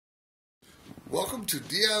Welcome to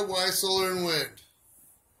DIY Solar and Wind.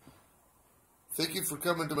 Thank you for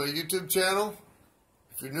coming to my YouTube channel.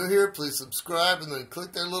 If you're new here, please subscribe and then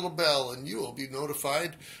click that little bell and you will be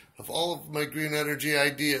notified of all of my green energy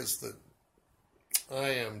ideas that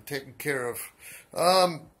I am taking care of.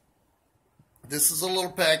 This is a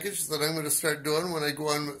little package that I'm going to start doing when I go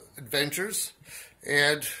on adventures.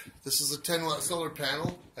 And this is a 10-watt solar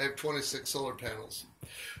panel. I have 26 solar panels.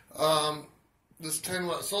 This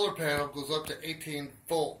 10-watt solar panel goes up to 18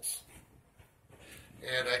 volts.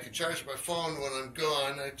 And I can charge my phone when I'm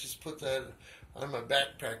gone. I just put that on my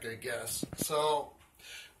backpack, I guess. So,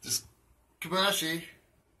 this Kamashi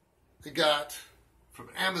I got from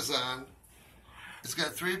Amazon. It's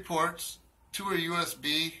got 3 ports. 2 are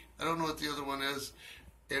USB. I don't know what the other one is.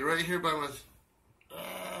 And right here by my,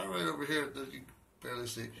 right over here, that you can barely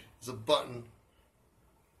see, is a button.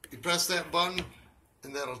 You press that button,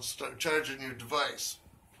 and that'll start charging your device.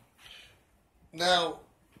 Now,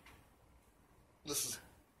 this is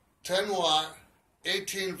 10 watt,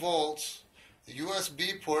 18 volts. The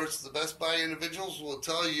USB ports, the Best Buy individuals will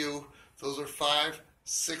tell you those are 5,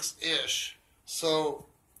 6-ish. So,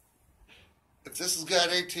 if this has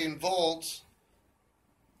got 18 volts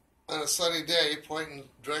on a sunny day pointing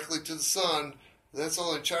directly to the sun, that's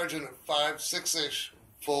only charging at 5, 6-ish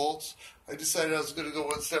volts. I decided I was going to go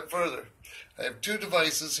one step further. I have 2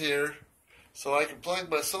 devices here, so I can plug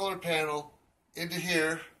my solar panel into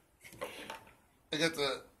here. I got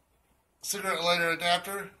the cigarette lighter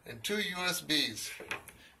adapter and 2 USBs.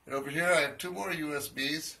 And over here I have 2 more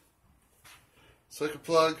USBs. So I can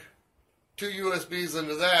plug 2 USBs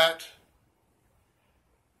into that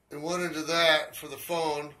and 1 into that for the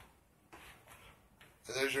phone.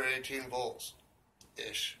 And there's your 18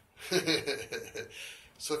 volts-ish.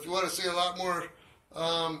 So if you want to see a lot more,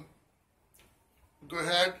 go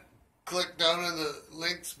ahead, click down in the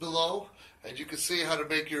links below, and you can see how to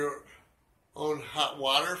make your own hot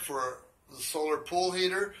water for the solar pool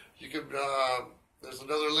heater. You can, there's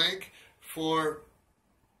another link for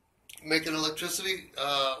making electricity,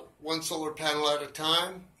 1 solar panel at a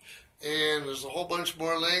time. And there's a whole bunch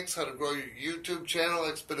more links, how to grow your YouTube channel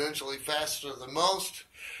exponentially faster than most.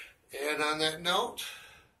 And on that note,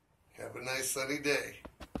 have a nice sunny day.